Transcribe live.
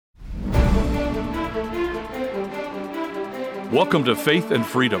Welcome to Faith and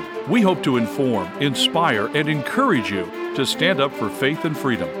Freedom. We hope to inform, inspire, and encourage you to stand up for faith and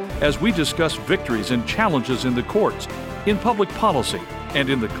freedom as we discuss victories and challenges in the courts, in public policy, and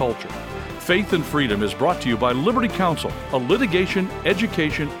in the culture. Faith and Freedom is brought to you by Liberty Counsel, a litigation,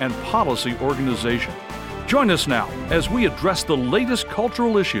 education, and policy organization. Join us now as we address the latest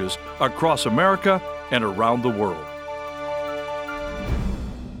cultural issues across America and around the world.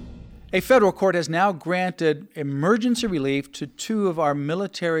 A federal court has now granted emergency relief to two of our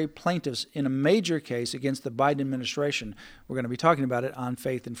military plaintiffs in a major case against the Biden administration. We're going to be talking about it on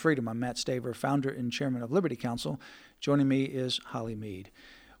Faith and Freedom. I'm Matt Staver, founder and chairman of Liberty Counsel. Joining me is Holly Mead.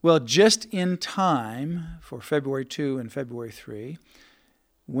 Well, just in time for February 2 and February 3,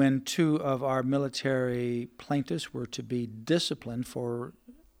 when two of our military plaintiffs were to be disciplined for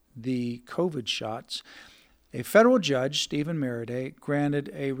the COVID shots, a federal judge, Stephen Mereday,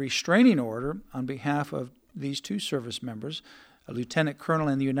 granted a restraining order on behalf of these two service members, a lieutenant colonel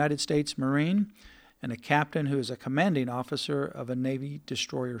in the United States Marine and a captain who is a commanding officer of a Navy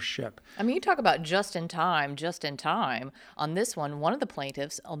destroyer ship. I mean, you talk about just in time. On this one of the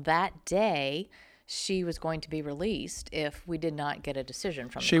plaintiffs, on that day, she was going to be released if we did not get a decision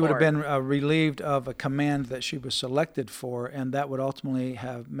from the court. She would have been relieved of a command that she was selected for, and that would ultimately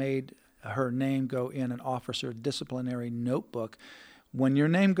have made her name go in an officer disciplinary notebook. When your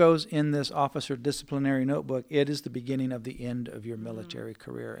name goes in this officer disciplinary notebook, it is the beginning of the end of your military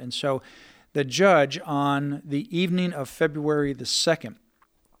career. And so the judge on the evening of February the 2nd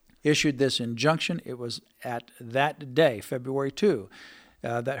issued this injunction. It was at that day, February 2,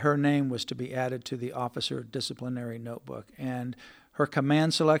 that her name was to be added to the officer disciplinary notebook. And her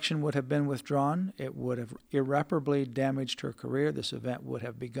command selection would have been withdrawn. It would have irreparably damaged her career. This event would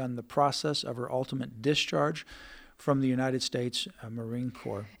have begun the process of her ultimate discharge from the United States Marine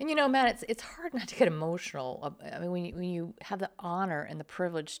Corps. And you know, Matt, it's hard not to get emotional. I mean, when you have the honor and the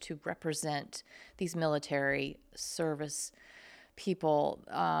privilege to represent these military service people,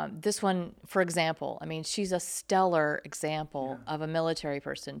 this one, for example, I mean, she's a stellar example of a military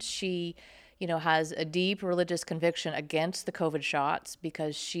person. She has a deep religious conviction against the COVID shots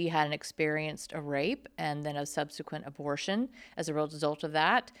because she had experienced a rape and then a subsequent abortion as a result of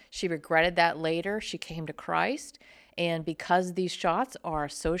that. She regretted that later. She came to Christ. And because these shots are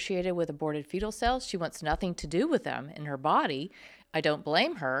associated with aborted fetal cells, she wants nothing to do with them in her body. I don't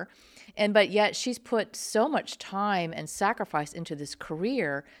blame her. But yet she's put so much time and sacrifice into this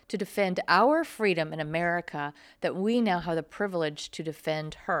career to defend our freedom in America that we now have the privilege to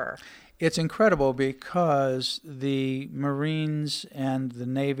defend her. It's incredible because the Marines and the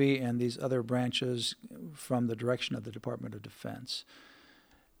Navy and these other branches from the direction of the Department of Defense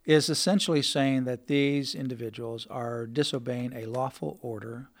is essentially saying that these individuals are disobeying a lawful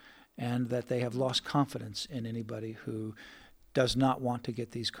order and that they have lost confidence in anybody who does not want to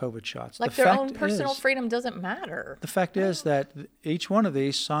get these COVID shots. Like their own personal freedom doesn't matter. The fact is that each one of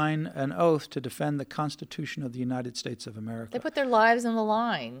these sign an oath to defend the Constitution of the United States of America. They put their lives on the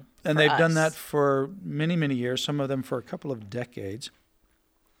line. And they've done that for many, many years, some of them for a couple of decades.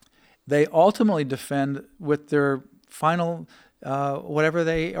 They ultimately defend with their final, whatever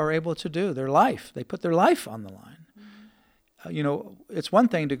they are able to do, their life. They put their life on the line. It's one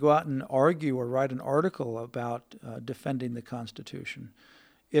thing to go out and argue or write an article about defending the Constitution,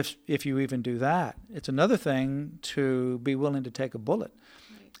 if you even do that. It's another thing to be willing to take a bullet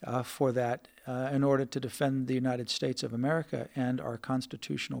for that in order to defend the United States of America and our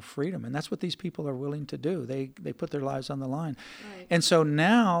constitutional freedom. And that's what these people are willing to do. They put their lives on the line. Right. And so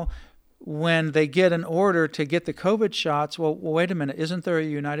now, when they get an order to get the COVID shots, well, wait a minute, isn't there a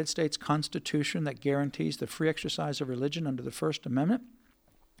United States Constitution that guarantees the free exercise of religion under the First Amendment?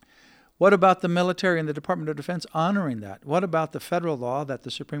 What about the military and the Department of Defense honoring that? What about the federal law that the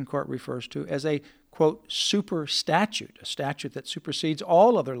Supreme Court refers to as a, quote, super statute, a statute that supersedes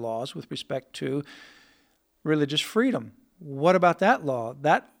all other laws with respect to religious freedom? What about that law?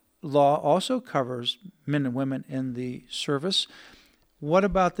 That law also covers men and women in the service. What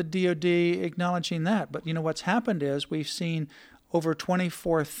about the DOD acknowledging that? But what's happened is we've seen over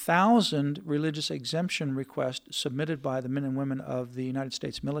 24,000 religious exemption requests submitted by the men and women of the United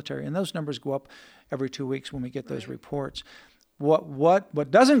States military, and those numbers go up every 2 weeks when we get those reports. What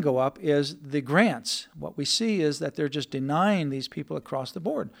doesn't go up is the grants. What we see is that they're just denying these people across the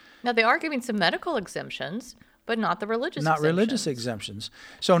board. Now, they are giving some medical exemptions, but not the religious exemptions. Not religious exemptions.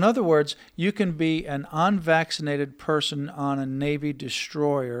 So in other words, you can be an unvaccinated person on a Navy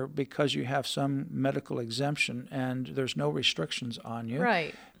destroyer because you have some medical exemption and there's no restrictions on you.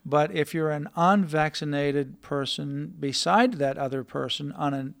 Right. But if you're an unvaccinated person beside that other person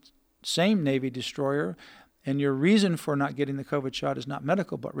on a same Navy destroyer and your reason for not getting the COVID shot is not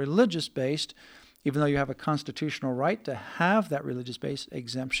medical but religious-based, even though you have a constitutional right to have that religious-based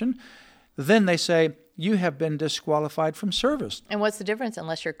exemption, then they say you have been disqualified from service. And what's the difference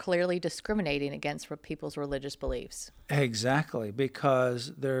unless you're clearly discriminating against people's religious beliefs? Exactly,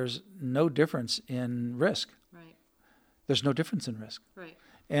 because there's no difference in risk. Right. There's no difference in risk. Right.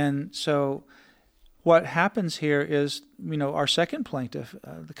 And so what happens here is, our second plaintiff,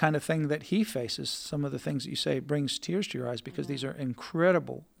 the kind of thing that he faces, some of the things that you say brings tears to your eyes because these are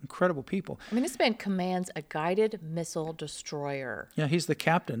incredible, incredible people. I mean, this man commands a guided missile destroyer. Yeah, he's the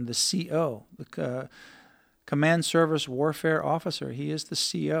captain, the CO, the Command Service Warfare Officer. He is the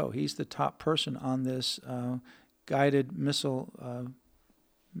CO. He's the top person on this guided missile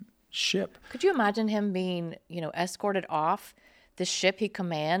ship. Could you imagine him being, escorted off the ship he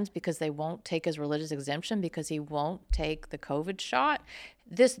commands because they won't take his religious exemption because he won't take the COVID shot?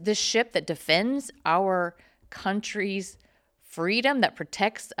 This ship that defends our country's freedom, that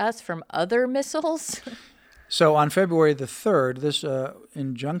protects us from other missiles? So on February the 3rd, this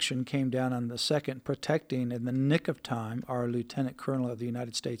injunction came down on the 2nd, protecting in the nick of time our Lieutenant Colonel of the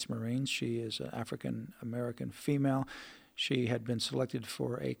United States Marines. She is an African-American female. She had been selected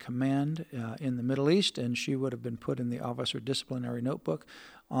for a command in the Middle East, and she would have been put in the officer disciplinary notebook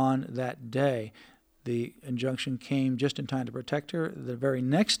on that day. The injunction came just in time to protect her. The very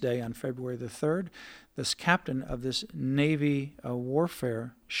next day, on February the 3rd, this captain of this Navy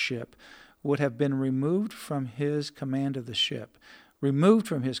warfare ship would have been removed from his command of the ship. Removed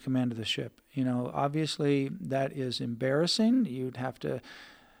from his command of the ship. Obviously that is embarrassing. You'd have to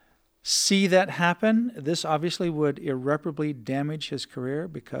see that happen. This obviously would irreparably damage his career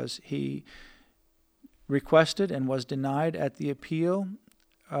because he requested and was denied at the appeal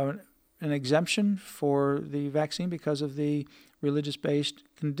an exemption for the vaccine because of the religious-based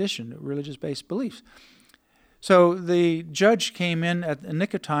condition, religious-based beliefs. So the judge came in at the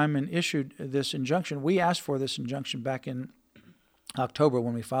nick of time and issued this injunction. We asked for this injunction back in October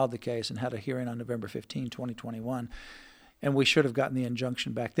when we filed the case and had a hearing on November 15, 2021. And we should have gotten the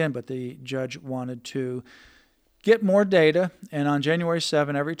injunction back then, but the judge wanted to get more data. And on January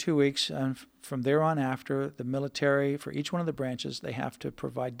 7, every 2 weeks, and from there on after, the military, for each one of the branches, they have to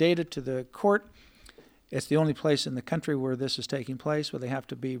provide data to the court. It's the only place in the country where this is taking place, where they have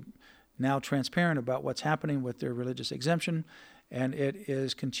to be now transparent about what's happening with their religious exemption. And it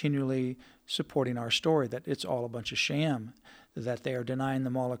is continually supporting our story that it's all a bunch of sham, that they are denying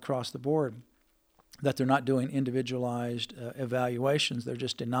them all across the board, that they're not doing individualized evaluations. They're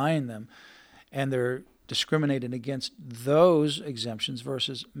just denying them. And they're discriminating against those exemptions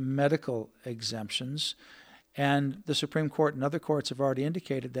versus medical exemptions. And the Supreme Court and other courts have already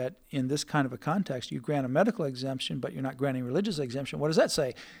indicated that in this kind of a context, you grant a medical exemption, but you're not granting a religious exemption. What does that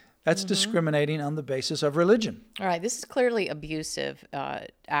say? That's discriminating on the basis of religion. All right, this is clearly abusive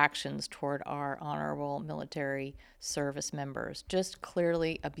actions toward our honorable military service members, just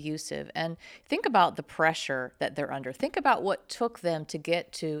clearly abusive. And think about the pressure that they're under. Think about what took them to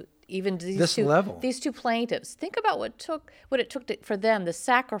get to even these two plaintiffs. Think about what it took for them, the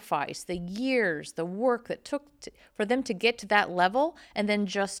sacrifice, the years, the work that took for them to get to that level, and then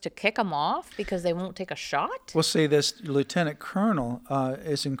just to kick them off because they won't take a shot. We'll see, this lieutenant colonel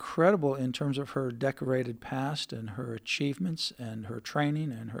is incredible in terms of her decorated past and her achievements and her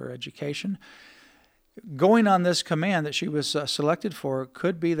training and her education. Going on this command that she was selected for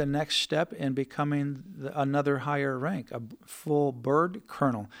could be the next step in becoming another higher rank, a full bird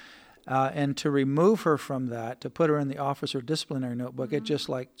colonel. And to remove her from that, to put her in the officer disciplinary notebook, it just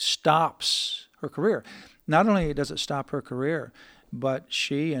stops her career. Not only does it stop her career, but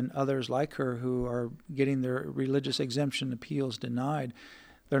she and others like her who are getting their religious exemption appeals denied,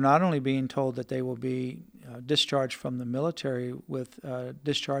 they're not only being told that they will be discharged from the military with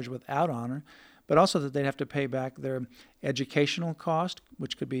discharge without honor, but also that they'd have to pay back their educational cost,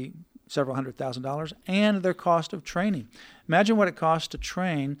 which could be several $100,000, and their cost of training. Imagine what it costs to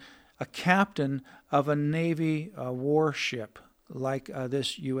train a captain of a Navy warship like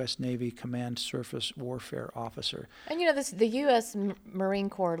this U.S. Navy Command Surface Warfare Officer. And the U.S. Marine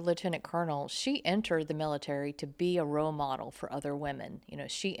Corps Lieutenant Colonel, she entered the military to be a role model for other women.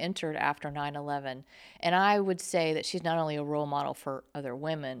 She entered after 9/11, and I would say that she's not only a role model for other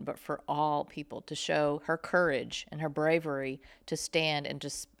women, but for all people, to show her courage and her bravery to stand and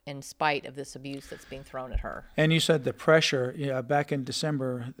just in spite of this abuse that's being thrown at her. And you said the pressure. Back in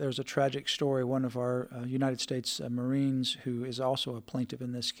December, there's a tragic story. One of our United States Marines, who is also a plaintiff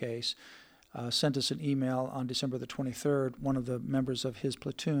in this case, sent us an email on December the 23rd. One of the members of his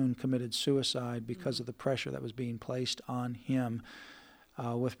platoon committed suicide because of the pressure that was being placed on him.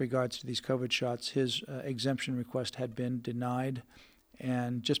 with regards to these COVID shots. His exemption request had been denied.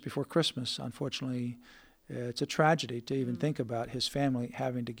 And just before Christmas, unfortunately, it's a tragedy to even think about his family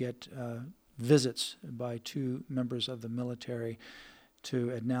having to get visits by 2 members of the military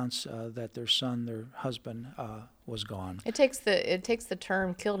to announce that their son, their husband, was gone. It takes the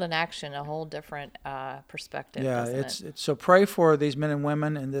term "killed in action" a whole different perspective. Yeah, doesn't it? So pray for these men and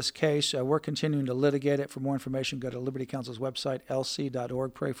women in this case. We're continuing to litigate it. For more information, go to Liberty Counsel's website,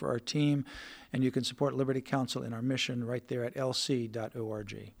 lc.org. Pray for our team, and you can support Liberty Counsel in our mission right there at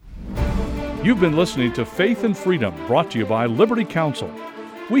lc.org. You've been listening to Faith and Freedom, brought to you by Liberty Counsel.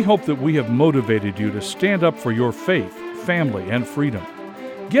 We hope that we have motivated you to stand up for your faith, family, and freedom.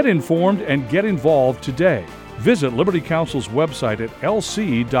 Get informed and get involved today. Visit Liberty Counsel's website at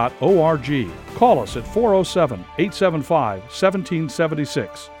lc.org. Call us at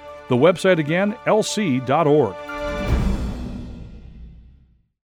 407-875-1776. The website again, lc.org.